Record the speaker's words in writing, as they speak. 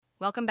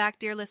Welcome back,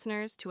 dear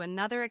listeners, to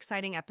another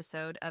exciting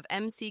episode of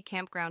MC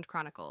Campground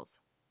Chronicles,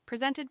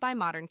 presented by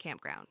Modern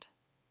Campground.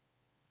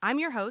 I'm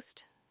your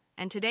host,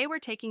 and today we're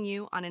taking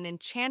you on an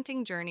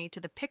enchanting journey to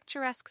the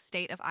picturesque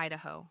state of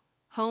Idaho,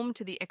 home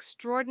to the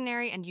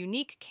extraordinary and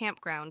unique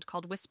campground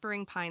called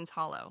Whispering Pines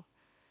Hollow.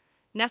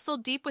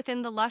 Nestled deep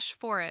within the lush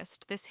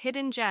forest, this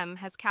hidden gem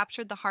has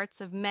captured the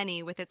hearts of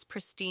many with its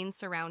pristine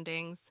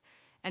surroundings,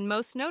 and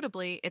most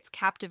notably, its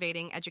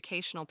captivating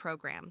educational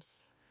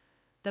programs.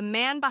 The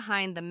man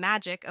behind the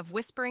magic of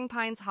Whispering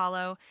Pines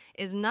Hollow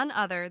is none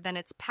other than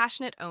its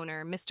passionate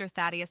owner, Mr.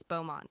 Thaddeus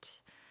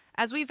Beaumont.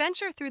 As we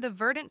venture through the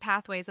verdant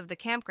pathways of the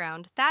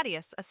campground,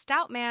 Thaddeus, a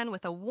stout man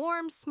with a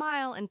warm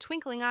smile and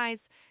twinkling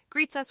eyes,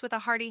 greets us with a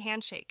hearty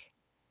handshake.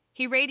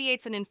 He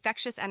radiates an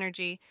infectious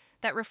energy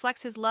that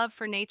reflects his love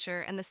for nature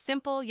and the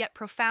simple yet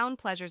profound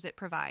pleasures it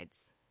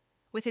provides.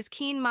 With his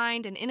keen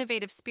mind and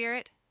innovative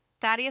spirit,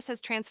 Thaddeus has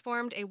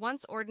transformed a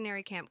once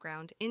ordinary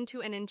campground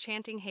into an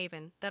enchanting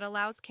haven that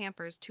allows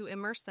campers to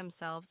immerse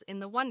themselves in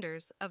the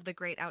wonders of the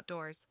great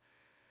outdoors.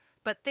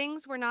 But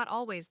things were not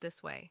always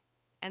this way,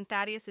 and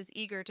Thaddeus is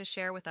eager to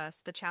share with us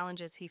the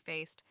challenges he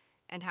faced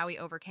and how he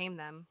overcame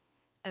them,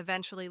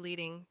 eventually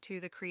leading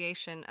to the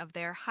creation of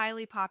their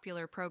highly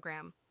popular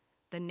program,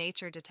 The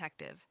Nature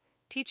Detective,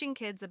 teaching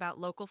kids about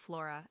local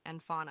flora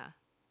and fauna.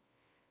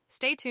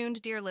 Stay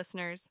tuned, dear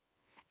listeners,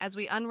 as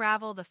we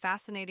unravel the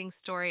fascinating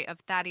story of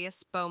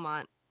Thaddeus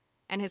Beaumont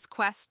and his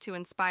quest to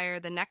inspire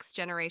the next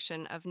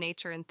generation of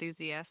nature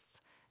enthusiasts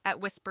at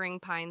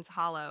Whispering Pines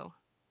Hollow.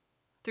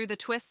 Through the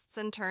twists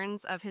and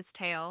turns of his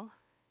tale,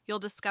 you'll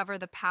discover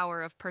the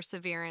power of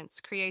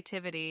perseverance,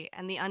 creativity,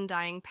 and the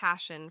undying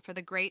passion for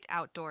the great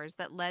outdoors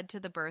that led to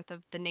the birth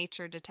of the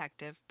Nature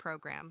Detective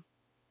program.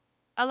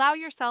 Allow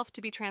yourself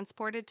to be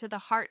transported to the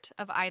heart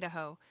of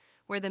Idaho,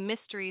 where the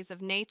mysteries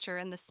of nature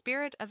and the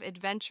spirit of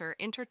adventure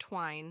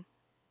intertwine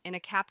in a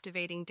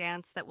captivating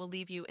dance that will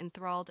leave you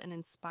enthralled and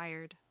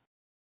inspired.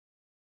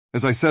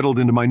 As I settled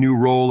into my new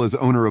role as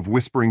owner of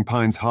Whispering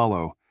Pines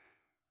Hollow,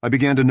 I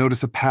began to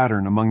notice a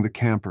pattern among the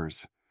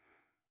campers.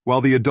 While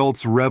the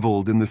adults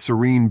reveled in the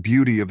serene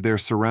beauty of their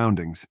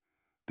surroundings,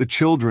 the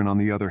children, on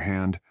the other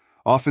hand,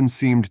 often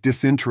seemed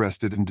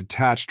disinterested and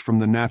detached from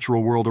the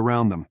natural world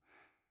around them.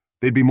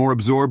 They'd be more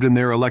absorbed in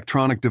their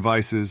electronic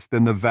devices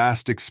than the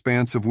vast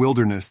expanse of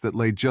wilderness that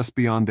lay just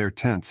beyond their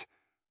tents.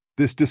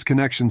 This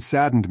disconnection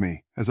saddened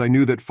me, as I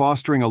knew that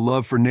fostering a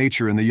love for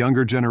nature in the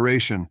younger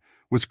generation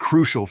was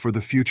crucial for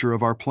the future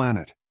of our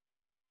planet.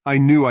 I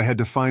knew I had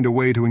to find a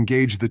way to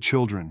engage the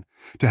children,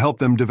 to help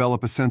them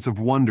develop a sense of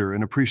wonder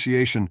and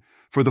appreciation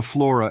for the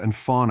flora and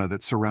fauna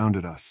that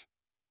surrounded us.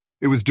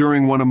 It was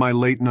during one of my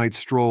late-night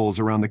strolls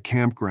around the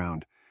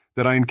campground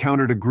that I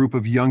encountered a group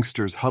of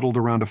youngsters huddled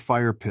around a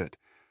fire pit,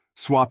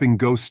 swapping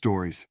ghost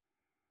stories.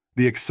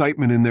 The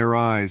excitement in their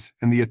eyes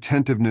and the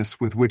attentiveness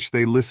with which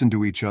they listened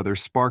to each other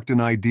sparked an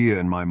idea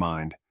in my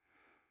mind.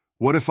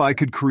 What if I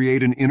could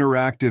create an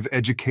interactive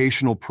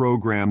educational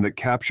program that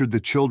captured the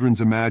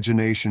children's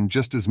imagination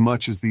just as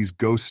much as these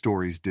ghost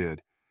stories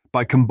did?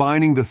 By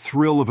combining the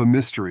thrill of a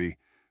mystery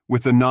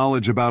with the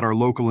knowledge about our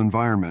local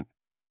environment,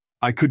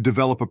 I could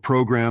develop a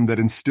program that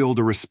instilled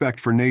a respect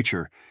for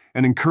nature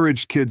and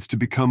encouraged kids to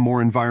become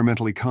more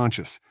environmentally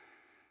conscious.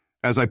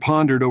 As I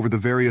pondered over the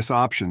various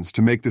options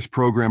to make this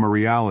program a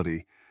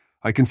reality,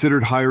 I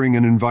considered hiring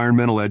an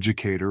environmental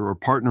educator or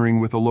partnering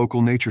with a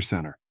local nature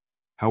center.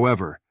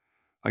 However,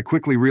 I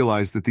quickly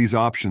realized that these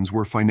options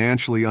were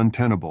financially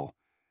untenable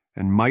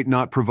and might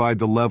not provide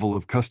the level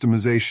of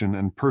customization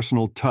and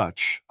personal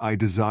touch I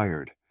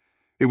desired.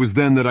 It was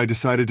then that I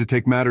decided to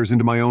take matters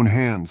into my own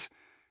hands,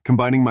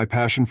 combining my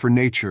passion for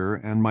nature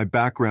and my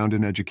background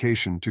in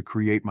education to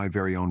create my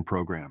very own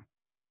program.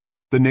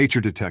 The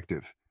Nature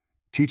Detective,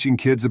 teaching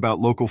kids about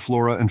local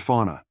flora and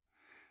fauna.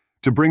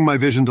 To bring my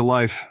vision to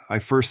life, I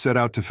first set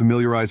out to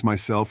familiarize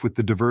myself with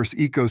the diverse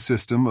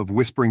ecosystem of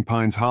Whispering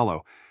Pines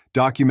Hollow,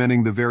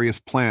 documenting the various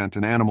plant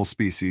and animal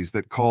species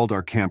that called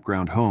our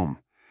campground home.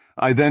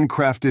 I then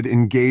crafted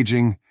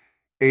engaging,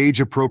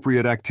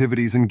 age-appropriate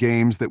activities and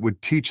games that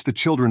would teach the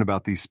children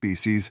about these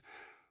species,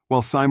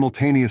 while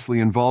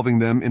simultaneously involving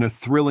them in a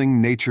thrilling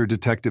nature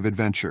detective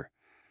adventure.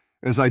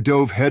 As I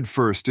dove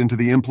headfirst into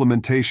the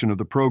implementation of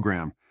the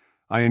program,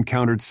 I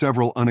encountered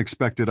several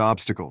unexpected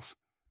obstacles.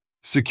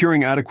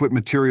 Securing adequate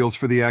materials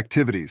for the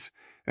activities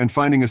and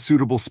finding a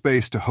suitable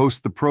space to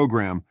host the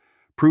program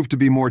proved to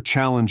be more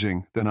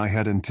challenging than I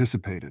had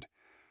anticipated.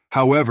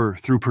 However,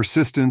 through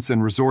persistence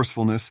and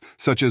resourcefulness,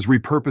 such as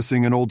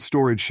repurposing an old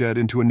storage shed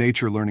into a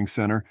nature learning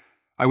center,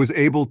 I was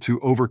able to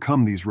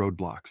overcome these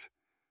roadblocks.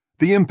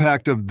 The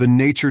impact of the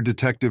Nature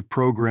Detective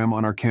program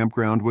on our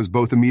campground was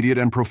both immediate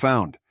and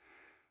profound.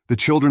 The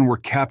children were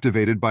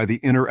captivated by the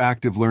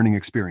interactive learning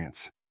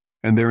experience,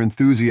 and their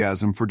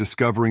enthusiasm for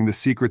discovering the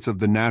secrets of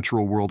the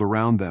natural world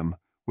around them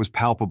was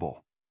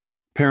palpable.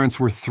 Parents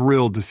were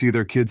thrilled to see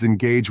their kids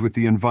engage with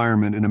the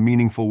environment in a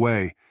meaningful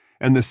way,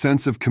 and the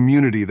sense of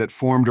community that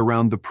formed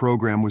around the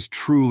program was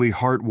truly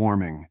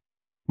heartwarming.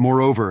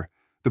 Moreover,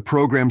 The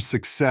program's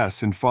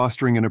success in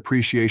fostering an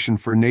appreciation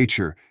for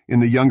nature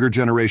in the younger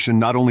generation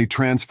not only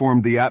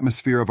transformed the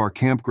atmosphere of our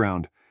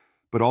campground,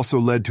 but also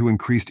led to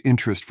increased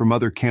interest from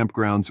other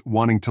campgrounds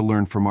wanting to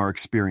learn from our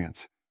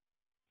experience.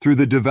 Through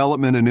the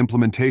development and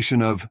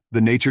implementation of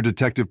the Nature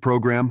Detective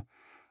program,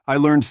 I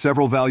learned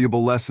several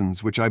valuable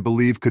lessons which I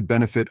believe could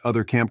benefit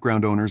other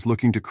campground owners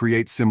looking to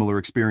create similar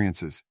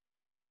experiences.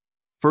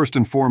 First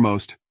and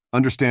foremost,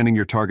 understanding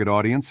your target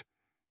audience,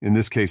 in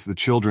this case the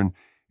children,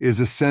 is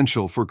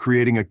essential for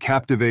creating a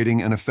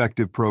captivating and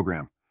effective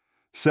program.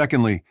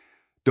 Secondly,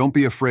 don't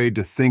be afraid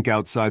to think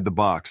outside the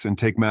box and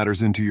take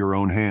matters into your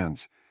own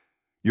hands.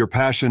 Your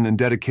passion and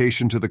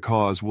dedication to the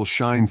cause will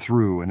shine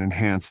through and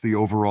enhance the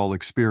overall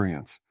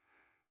experience.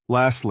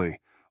 Lastly,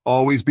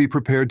 always be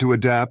prepared to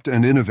adapt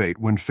and innovate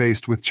when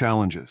faced with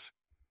challenges.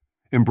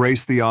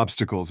 Embrace the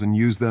obstacles and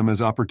use them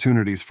as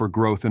opportunities for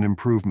growth and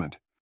improvement.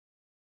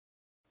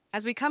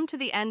 As we come to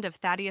the end of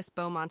Thaddeus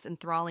Beaumont's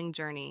enthralling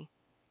journey,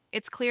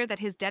 it's clear that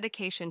his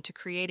dedication to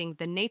creating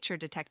the Nature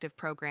Detective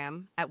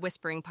program at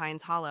Whispering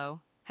Pines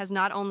Hollow has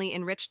not only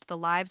enriched the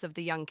lives of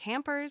the young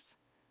campers,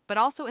 but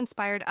also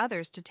inspired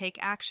others to take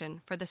action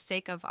for the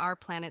sake of our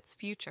planet's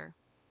future.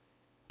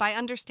 By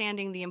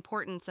understanding the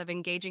importance of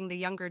engaging the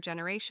younger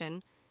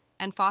generation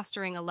and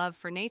fostering a love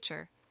for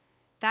nature,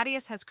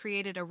 Thaddeus has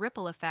created a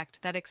ripple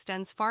effect that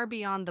extends far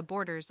beyond the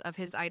borders of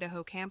his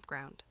Idaho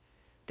campground.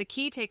 The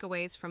key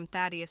takeaways from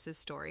Thaddeus's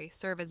story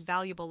serve as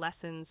valuable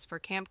lessons for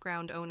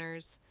campground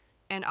owners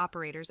and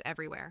operators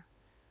everywhere.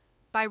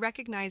 By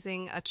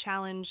recognizing a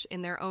challenge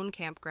in their own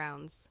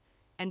campgrounds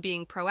and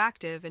being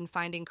proactive in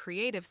finding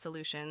creative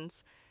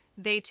solutions,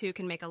 they too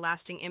can make a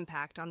lasting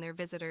impact on their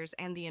visitors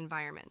and the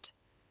environment.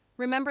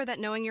 Remember that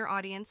knowing your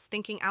audience,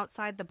 thinking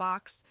outside the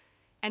box,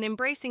 and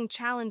embracing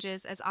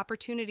challenges as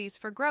opportunities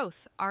for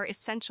growth are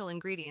essential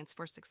ingredients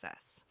for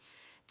success.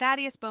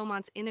 Thaddeus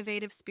Beaumont's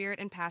innovative spirit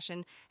and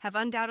passion have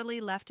undoubtedly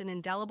left an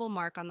indelible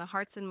mark on the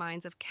hearts and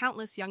minds of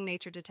countless young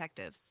nature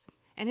detectives,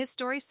 and his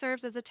story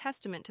serves as a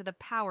testament to the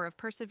power of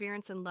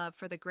perseverance and love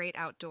for the great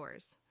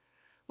outdoors.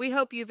 We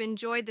hope you've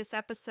enjoyed this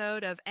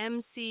episode of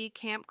MC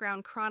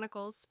Campground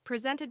Chronicles,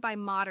 presented by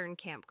Modern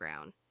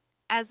Campground,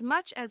 as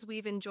much as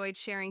we've enjoyed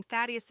sharing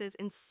Thaddeus's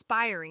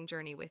inspiring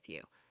journey with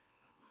you.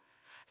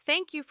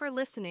 Thank you for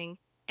listening,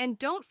 and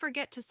don't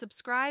forget to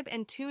subscribe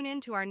and tune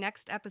in to our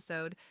next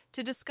episode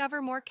to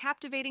discover more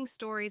captivating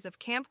stories of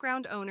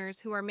campground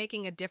owners who are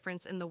making a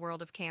difference in the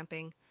world of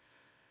camping.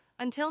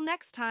 Until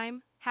next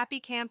time, happy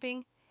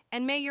camping,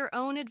 and may your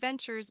own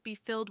adventures be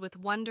filled with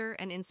wonder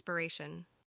and inspiration.